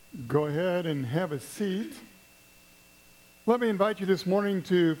Go ahead and have a seat. Let me invite you this morning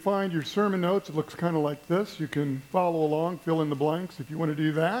to find your sermon notes. It looks kind of like this. You can follow along, fill in the blanks if you want to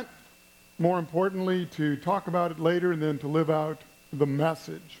do that. More importantly, to talk about it later and then to live out the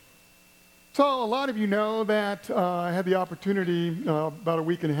message. So a lot of you know that I had the opportunity about a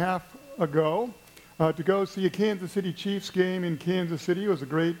week and a half ago to go see a Kansas City Chiefs game in Kansas City. It was a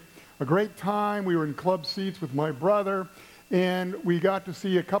great time. We were in club seats with my brother. And we got to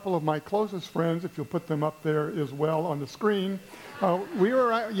see a couple of my closest friends, if you'll put them up there as well on the screen. We were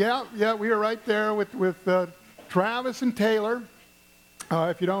right there with Travis and Taylor.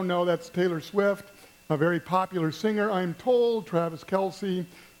 If you don't know, that's Taylor Swift, a very popular singer. I'm told Travis Kelce,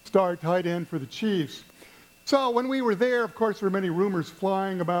 star tight end for the Chiefs. So when we were there, of course, there were many rumors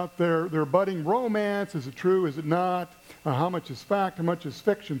flying about their budding romance. Is it true? Is it not? How much is fact? How much is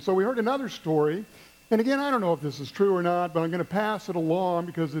fiction? So we heard another story. And again, I don't know if this is true or not, but I'm going to pass it along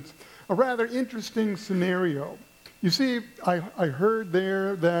because it's a rather interesting scenario. You see, I heard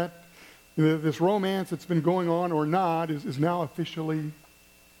there that this romance that's been going on or not is now officially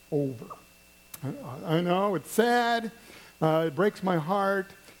over. I know, it's sad. It breaks my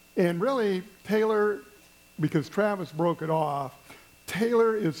heart. And really, Taylor, because Travis broke it off,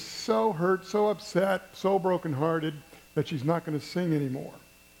 Taylor is so hurt, so upset, so brokenhearted that she's not going to sing anymore.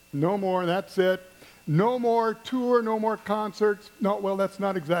 No more, that's it. No more tour, no more concerts. No, well, that's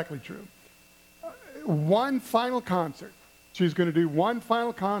not exactly true. One final concert. She's going to do one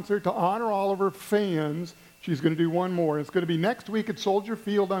final concert to honor all of her fans. She's going to do one more. It's going to be next week at Soldier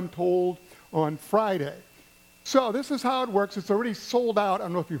Field, I'm told, on Friday. So this is how it works. It's already sold out. I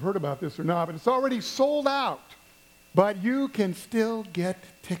don't know if you've heard about this or not, but it's already sold out. But you can still get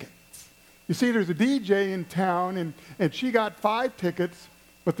tickets. You see, there's a DJ in town, and she got 5 tickets,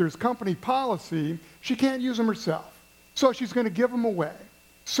 but there's company policy. She can't use them herself. So she's going to give them away.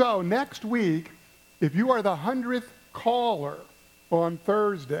 So next week, if you are the 100th caller on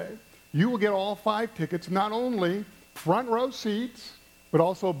Thursday, you will get all 5 tickets, not only front row seats, but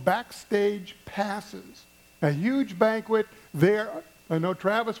also backstage passes. A huge banquet there. I know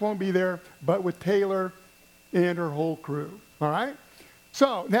Travis won't be there, but with Taylor and her whole crew. All right?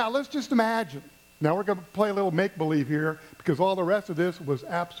 So now let's just imagine. Now we're going to play a little make-believe here because all the rest of this was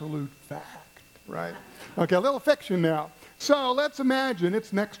absolute fact, right? Okay, a little fiction now. So let's imagine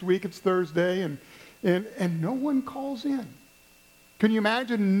it's next week, it's Thursday, and no one calls in. Can you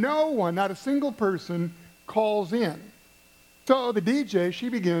imagine? No one, not a single person, calls in. So the DJ, she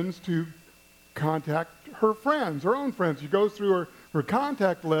begins to contact her friends, her own friends. She goes through her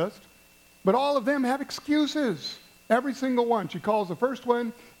contact list, but all of them have excuses. Every single one. She calls the first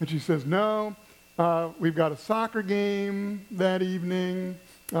one, and she says, no. We've got a soccer game that evening,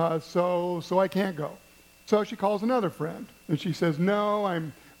 so I can't go. So she calls another friend, and she says, no,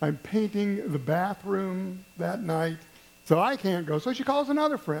 I'm painting the bathroom that night, so I can't go. So she calls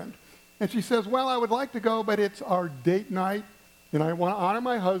another friend, and she says, well, I would like to go, but it's our date night, and I want to honor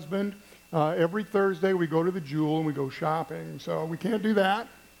my husband. Every Thursday we go to the Jewel and we go shopping, so we can't do that.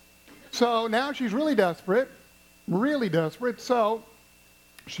 So now she's really desperate, so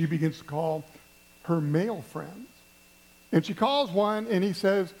she begins to call her male friends. And she calls one, and he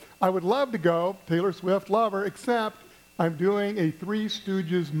says, I would love to go, Taylor Swift, love her, except I'm doing a Three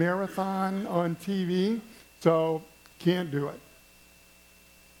Stooges marathon on TV, so can't do it.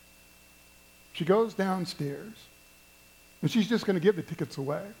 She goes downstairs, and she's just going to give the tickets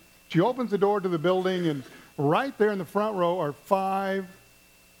away. She opens the door to the building, and right there in the front row are 5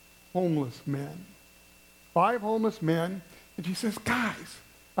 homeless men. 5 homeless men, and she says, guys,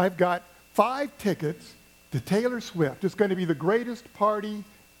 I've got 5 tickets to Taylor Swift. It's going to be the greatest party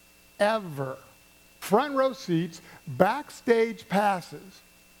ever. Front row seats, backstage passes.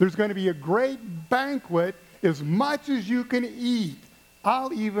 There's going to be a great banquet, as much as you can eat.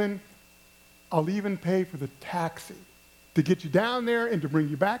 I'll even pay for the taxi to get you down there and to bring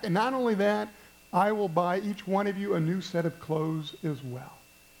you back. And not only that, I will buy each one of you a new set of clothes as well.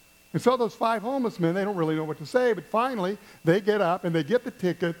 And so those 5 homeless men, they don't really know what to say, but finally they get up and they get the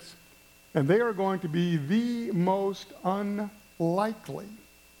tickets, and they are going to be the most unlikely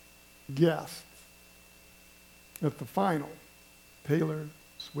guests at the final Taylor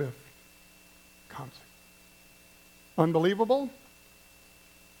Swift concert. Unbelievable?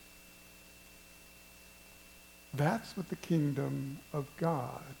 That's what the kingdom of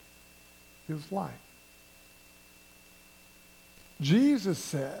God is like. Jesus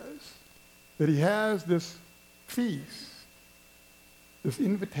says that he has this feast, this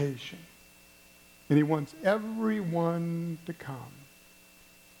invitation, and he wants everyone to come.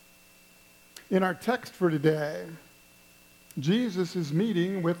 In our text for today, Jesus is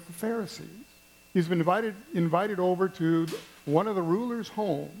meeting with the Pharisees. He's been invited over to one of the rulers'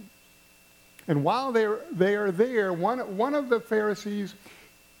 homes. And while they are there, one of the Pharisees,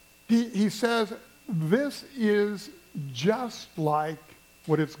 he says, this is just like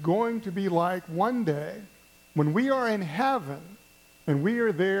what it's going to be like one day when we are in heaven and we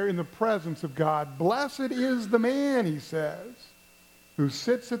are there in the presence of God. Blessed is the man, he says, who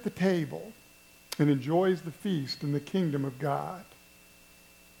sits at the table and enjoys the feast in the kingdom of God.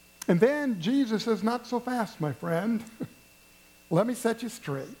 And then Jesus says, not so fast, my friend. Let me set you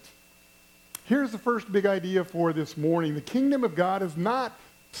straight. Here's the first big idea for this morning. The kingdom of God is not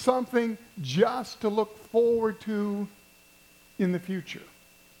something just to look forward to in the future,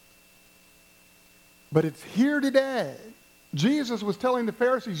 but it's here today. Jesus was telling the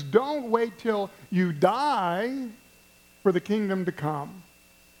Pharisees, don't wait till you die for the kingdom to come.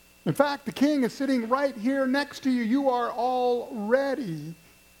 In fact, the king is sitting right here next to you. You are already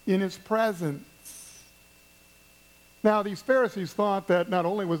in his presence. Now, these Pharisees thought that not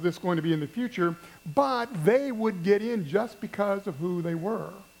only was this going to be in the future, but they would get in just because of who they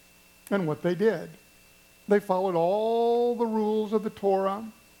were and what they did. They followed all the rules of the Torah.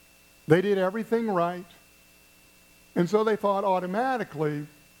 They did everything right. And so they thought automatically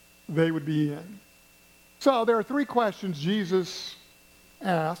they would be in. So there are three questions Jesus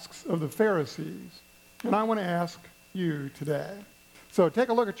asks of the Pharisees, and I want to ask you today. So take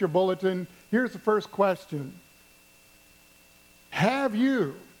a look at your bulletin. Here's the first question. Have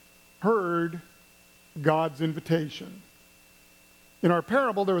you heard God's invitation? In our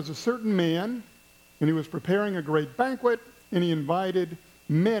parable, there was a certain man, and he was preparing a great banquet, and he invited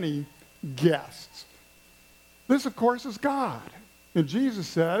many guests. This, of course, is God. And Jesus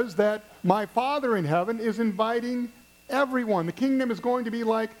says that my Father in heaven is inviting everyone. The kingdom is going to be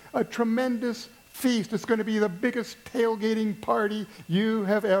like a tremendous feast. It's going to be the biggest tailgating party you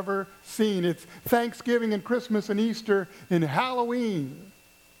have ever seen. It's Thanksgiving and Christmas and Easter and Halloween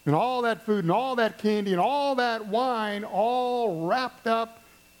and all that food and all that candy and all that wine all wrapped up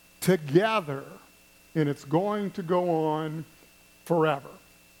together. And it's going to go on forever.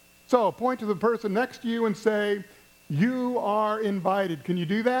 So point to the person next to you and say, you are invited. Can you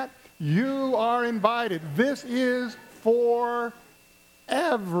do that? You are invited. This is for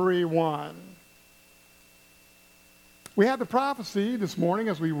everyone. We had the prophecy this morning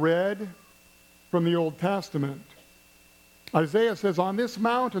as we read from the Old Testament. Isaiah says, on this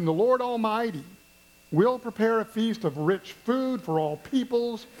mountain the Lord Almighty will prepare a feast of rich food for all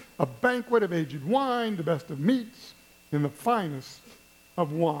peoples, a banquet of aged wine, the best of meats, and the finest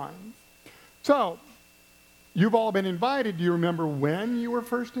of wine. So, you've all been invited. Do you remember when you were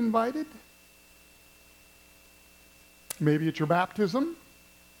first invited? Maybe at your baptism.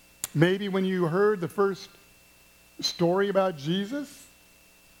 Maybe when you heard the first story about Jesus.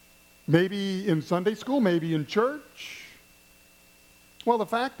 Maybe in Sunday school. Maybe in church. Well, the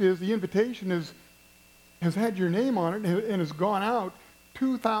fact is the invitation has had your name on it and has gone out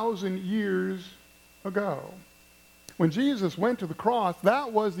 2,000 years ago. When Jesus went to the cross,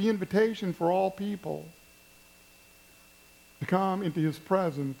 that was the invitation for all people to come into his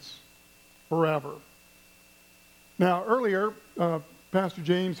presence forever. Now, earlier, Pastor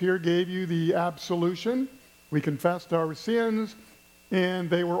James here gave you the absolution. We confessed our sins, and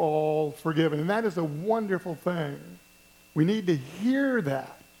they were all forgiven. And that is a wonderful thing. We need to hear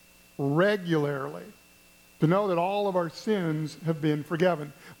that regularly to know that all of our sins have been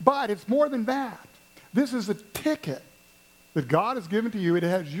forgiven. But it's more than that. This is a ticket that God has given to you. It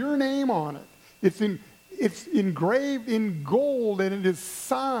has your name on it. It's engraved in gold, and it is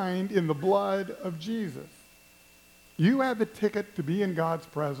signed in the blood of Jesus. You have the ticket to be in God's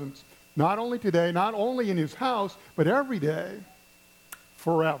presence, not only today, not only in his house, but every day,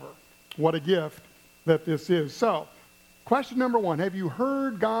 forever. What a gift that this is. So, question number one, have you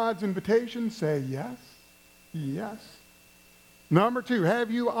heard God's invitation? Say yes. Yes. Number two,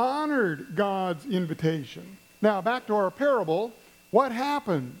 have you honored God's invitation? Now, back to our parable, what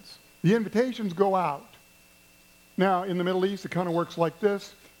happens? The invitations go out. Now, in the Middle East, it kind of works like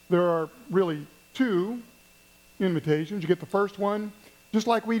this. There are really two invitations. You get the first one, just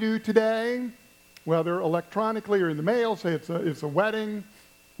like we do today, whether electronically or in the mail. Say it's a wedding.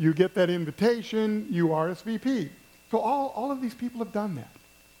 You get that invitation, you RSVP. So all of these people have done that.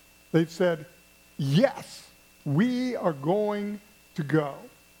 They've said, yes, we are going to go.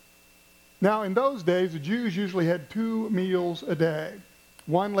 Now, in those days, the Jews usually had 2 meals a day.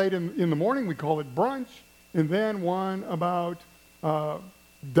 One late in the morning, we call it brunch, and then one about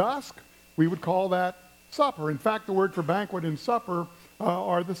dusk, we would call that supper. In fact, the word for banquet and supper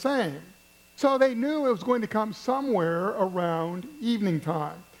are the same. So they knew it was going to come somewhere around evening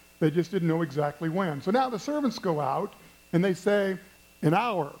time. They just didn't know exactly when. So now the servants go out and they say, an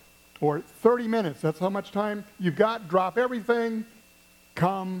hour or 30 minutes. That's how much time you've got. Drop everything.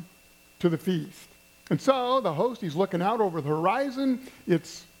 Come to the feast. And so the host, he's looking out over the horizon.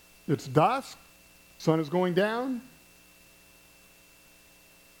 It's dusk. Sun is going down.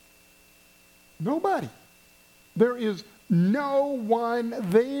 Nobody. There is no one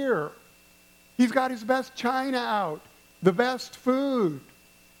there. He's got his best china out, the best food.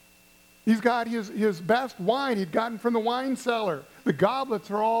 He's got his best wine he'd gotten from the wine cellar. The goblets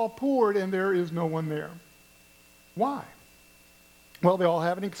are all poured, and there is no one there. Why? Well, they all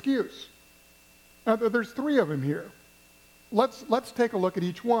have an excuse. Now, there's 3 of them here. Let's take a look at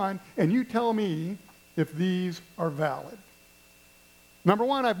each one, and you tell me if these are valid. Number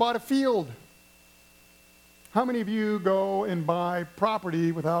 1, I bought a field. How many of you go and buy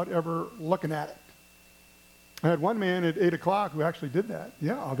property without ever looking at it? I had one man at 8 o'clock who actually did that.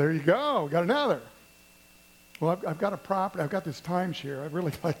 Yeah, there you go. Got another. Well, I've got a property. I've got this timeshare. I'd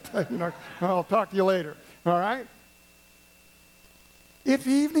really like that. I'll talk to you later. All right? It's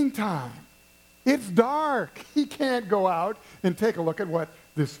evening time. It's dark. He can't go out and take a look at what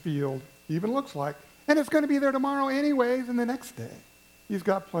this field even looks like. And it's going to be there tomorrow anyways and the next day. He's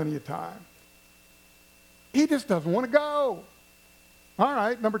got plenty of time. He just doesn't want to go. All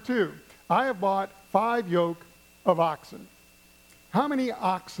right, number 2. I have bought 5 yoke of oxen. How many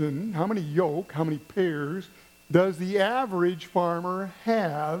oxen, how many yoke, how many pairs does the average farmer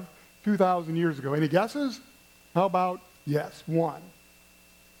have 2,000 years ago? Any guesses? How about, yes, 1.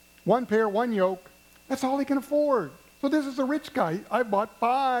 1 pair, 1 yoke. That's all he can afford. So this is a rich guy. I bought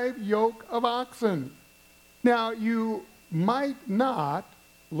 5 yoke of oxen. Now, you might not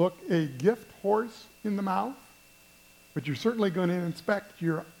look a gift horse in the mouth, but you're certainly going to inspect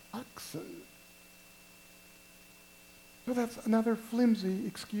your oxen. So that's another flimsy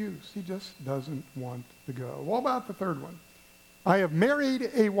excuse. He just doesn't want to go. What about the 3rd one? I have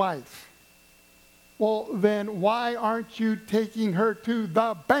married a wife. Well, then why aren't you taking her to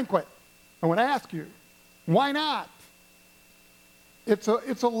the banquet? I want to ask you, why not? It's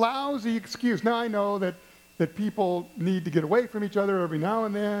a lousy excuse. Now I know that people need to get away from each other every now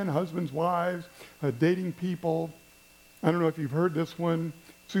and then, husbands, wives, dating people. I don't know if you've heard this one.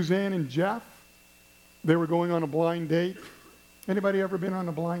 Suzanne and Jeff, they were going on a blind date. Anybody ever been on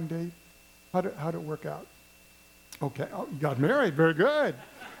a blind date? How'd it work out? Okay, oh, you got married, very good.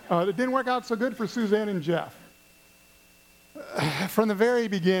 It didn't work out so good for Suzanne and Jeff. From the very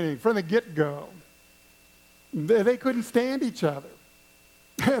beginning, from the get-go, they couldn't stand each other.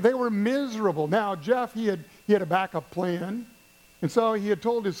 They were miserable. Now, Jeff, he had a backup plan, and so he had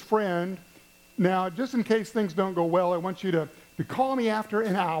told his friend, now, just in case things don't go well, I want you to call me after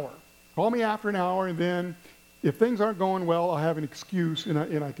an hour. Call me after an hour, and then if things aren't going well, I'll have an excuse, and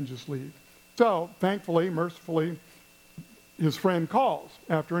I can just leave. So, thankfully, mercifully, his friend calls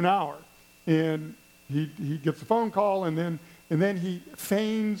after an hour, and he gets a phone call, and then he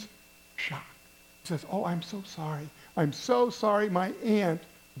feigns shock. He says, "Oh, I'm so sorry. I'm so sorry. My aunt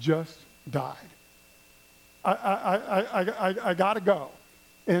just died. I got to go."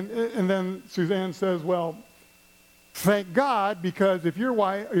 And then Suzanne says, "Well, thank God, because if your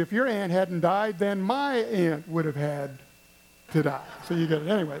aunt hadn't died, then my aunt would have had to die." So you get it.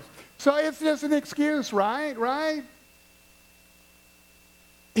 Anyways, so it's just an excuse, right? Right?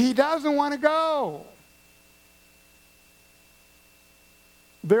 He doesn't want to go.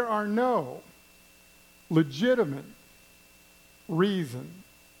 There are no legitimate reason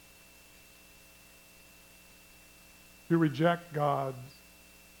to reject God's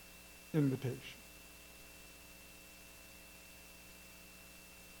invitation.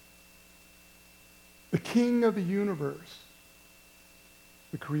 The King of the universe,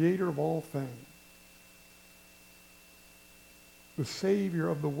 the creator of all things, the Savior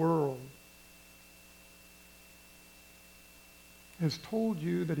of the world, has told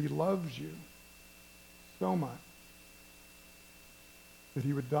you that he loves you so much that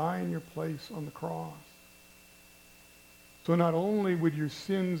he would die in your place on the cross. So not only would your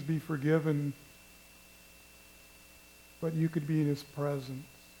sins be forgiven, but you could be in his presence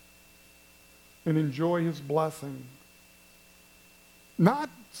and enjoy his blessing. Not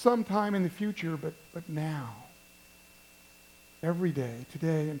sometime in the future, but now. Every day,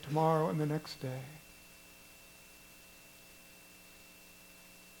 today and tomorrow and the next day.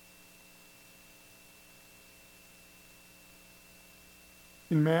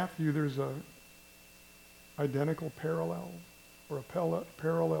 In Matthew, there's a identical parallel or a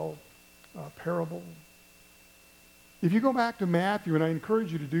parallel parable. If you go back to Matthew, and I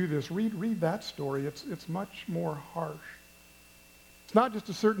encourage you to do this, read that story. It's much more harsh. It's not just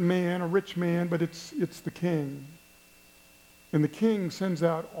a certain man, a rich man, but it's the king. And the king sends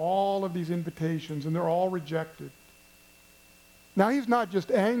out all of these invitations, and they're all rejected. Now, he's not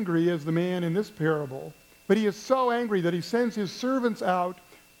just angry as the man in this parable, but he is so angry that he sends his servants out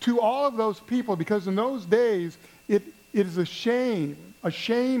to all of those people, because in those days, it is a shame, a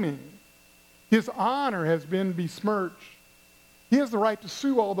shaming. His honor has been besmirched. He has the right to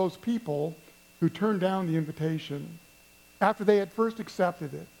sue all those people who turned down the invitation after they had first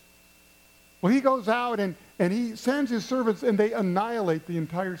accepted it. Well, he goes out and he sends his servants, and they annihilate the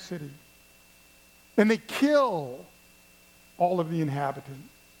entire city. And they kill all of the inhabitants.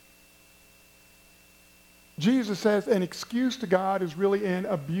 Jesus says an excuse to God is really an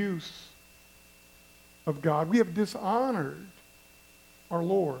abuse of God. We have dishonored our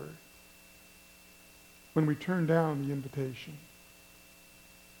Lord when we turn down the invitation.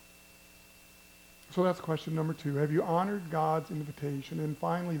 So that's question number 2. Have you honored God's invitation? And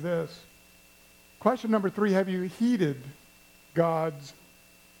finally this. Question number 3, have you heeded God's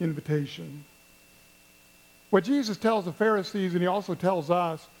invitation? What Jesus tells the Pharisees, and he also tells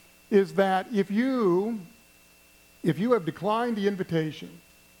us, is that if you have declined the invitation,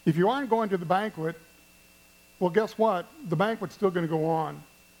 if you aren't going to the banquet, well, guess what? The banquet's still going to go on.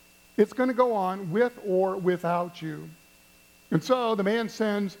 It's going to go on with or without you. And so the man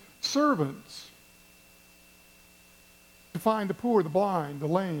sends servants to find the poor, the blind, the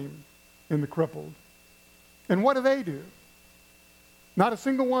lame, and the crippled. And what do? Not a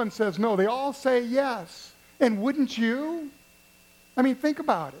single one says no. They all say yes. And wouldn't you? I mean, think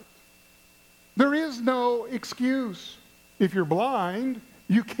about it. There is no excuse. If you're blind,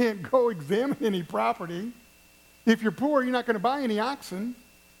 you can't go examine any property. If you're poor, you're not going to buy any oxen.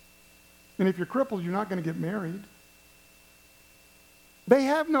 And if you're crippled, you're not going to get married. They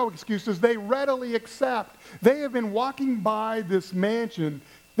have no excuses. They readily accept. They have been walking by this mansion.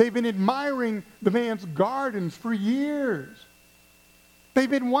 They've been admiring the man's gardens for years. They've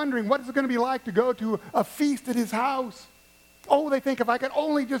been wondering, what is it going to be like to go to a feast at his house? Oh, they think, if I could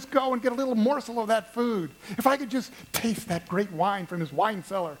only just go and get a little morsel of that food, if I could just taste that great wine from his wine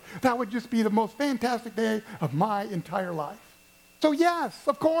cellar, that would just be the most fantastic day of my entire life. So yes,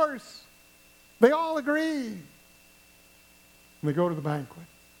 of course, they all agree. And they go to the banquet.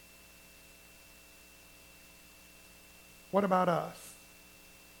 What about us?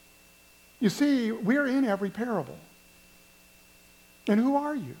 You see, we're in every parable. And who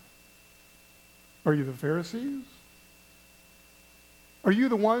are you? Are you the Pharisees? Are you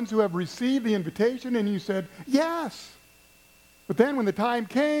the ones who have received the invitation and you said, yes? But then when the time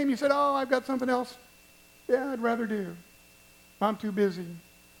came, you said, oh, I've got something else. Yeah, I'd rather do. I'm too busy.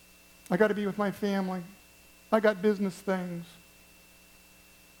 I got to be with my family. I got business things.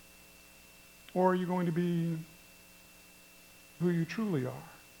 Or are you going to be who you truly are?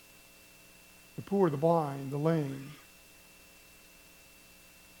 The poor, the blind, the lame.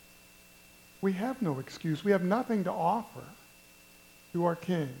 We have no excuse. We have nothing to offer to our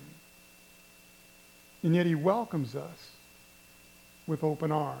King. And yet he welcomes us with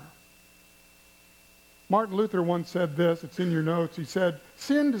open arms. Martin Luther once said this, it's in your notes. He said,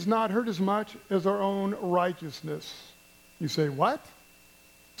 sin does not hurt as much as our own righteousness. You say, what?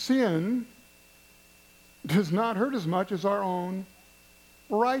 Sin does not hurt as much as our own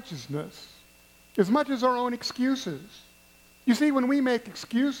righteousness, as much as our own excuses. You see, when we make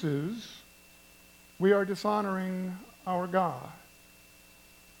excuses, we are dishonoring our God.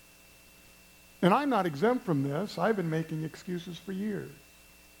 And I'm not exempt from this. I've been making excuses for years.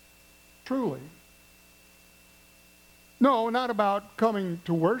 Truly. No, not about coming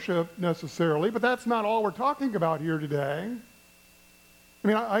to worship necessarily, but that's not all we're talking about here today. I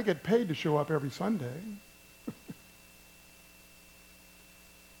mean, I get paid to show up every Sunday.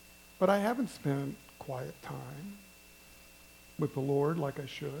 But I haven't spent quiet time with the Lord like I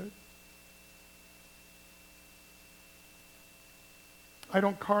should. I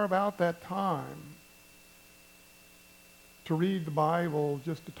don't carve out that time to read the Bible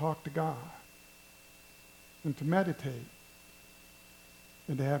just to talk to God and to meditate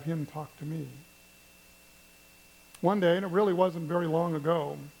and to have him talk to me. One day, and it really wasn't very long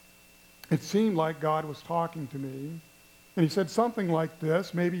ago, it seemed like God was talking to me. And he said something like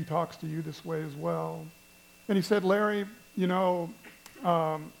this. Maybe he talks to you this way as well. And he said, Larry, you know,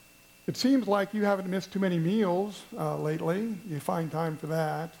 it seems like you haven't missed too many meals lately. You find time for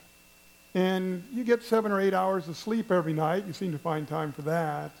that. And you get 7 or 8 hours of sleep every night. You seem to find time for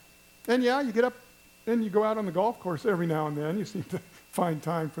that. And yeah, you get up and you go out on the golf course every now and then. You seem to find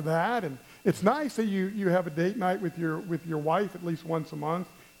time for that. And It's nice that you have a date night with your wife at least once a month.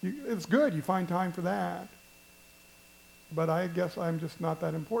 It's good. You find time for that. But I guess I'm just not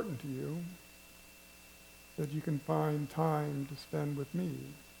that important to you that you can find time to spend with me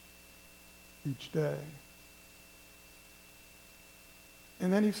each day.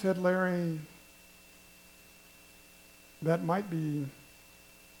 And then he said, Larry, that might be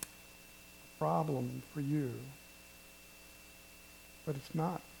a problem for you, but it's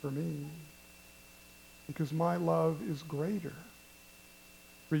not for me, because my love is greater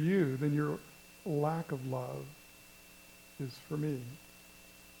for you than your lack of love is for me.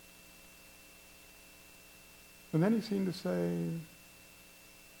 And then he seemed to say,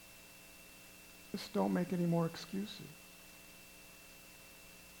 just don't make any more excuses.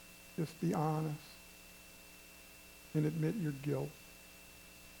 Just be honest and admit your guilt.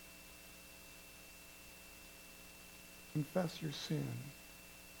 Confess your sin.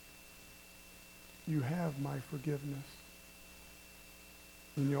 You have my forgiveness,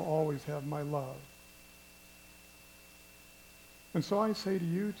 and you'll always have my love. And so I say to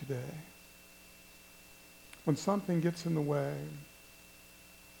you today, when something gets in the way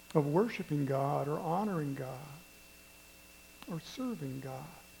of worshiping God or honoring God or serving God,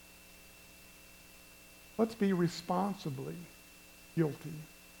 let's be responsibly guilty.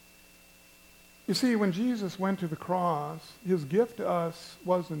 You see, when Jesus went to the cross, his gift to us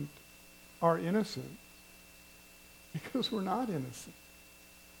wasn't our innocence, because we're not innocent.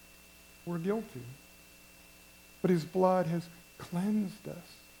 We're guilty. But his blood has cleansed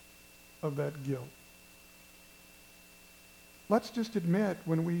us of that guilt. Let's just admit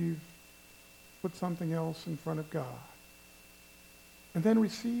when we've put something else in front of God, and then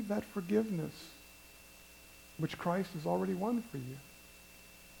receive that forgiveness which Christ has already won for you.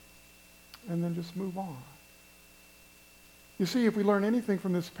 And then just move on. You see, if we learn anything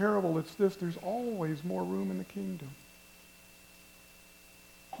from this parable, it's this: there's always more room in the kingdom.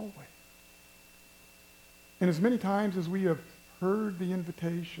 Always. And as many times as we have heard the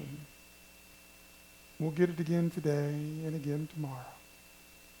invitation, we'll get it again today and again tomorrow.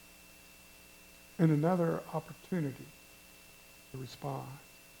 And another opportunity to respond.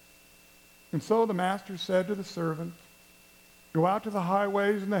 And so the master said to the servant, go out to the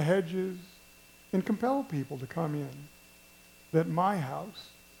highways and the hedges and compel people to come in, that my house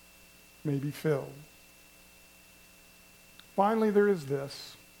may be filled. Finally, there is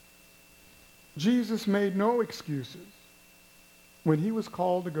this. Jesus made no excuses when he was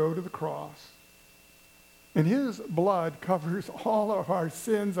called to go to the cross. And his blood covers all of our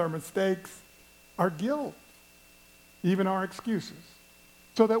sins, our mistakes, our guilt, even our excuses,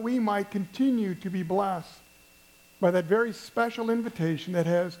 so that we might continue to be blessed by that very special invitation that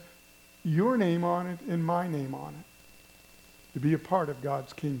has your name on it and my name on it, to be a part of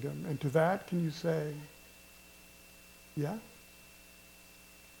God's kingdom. And to that, can you say, yeah?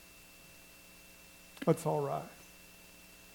 Let's all rise.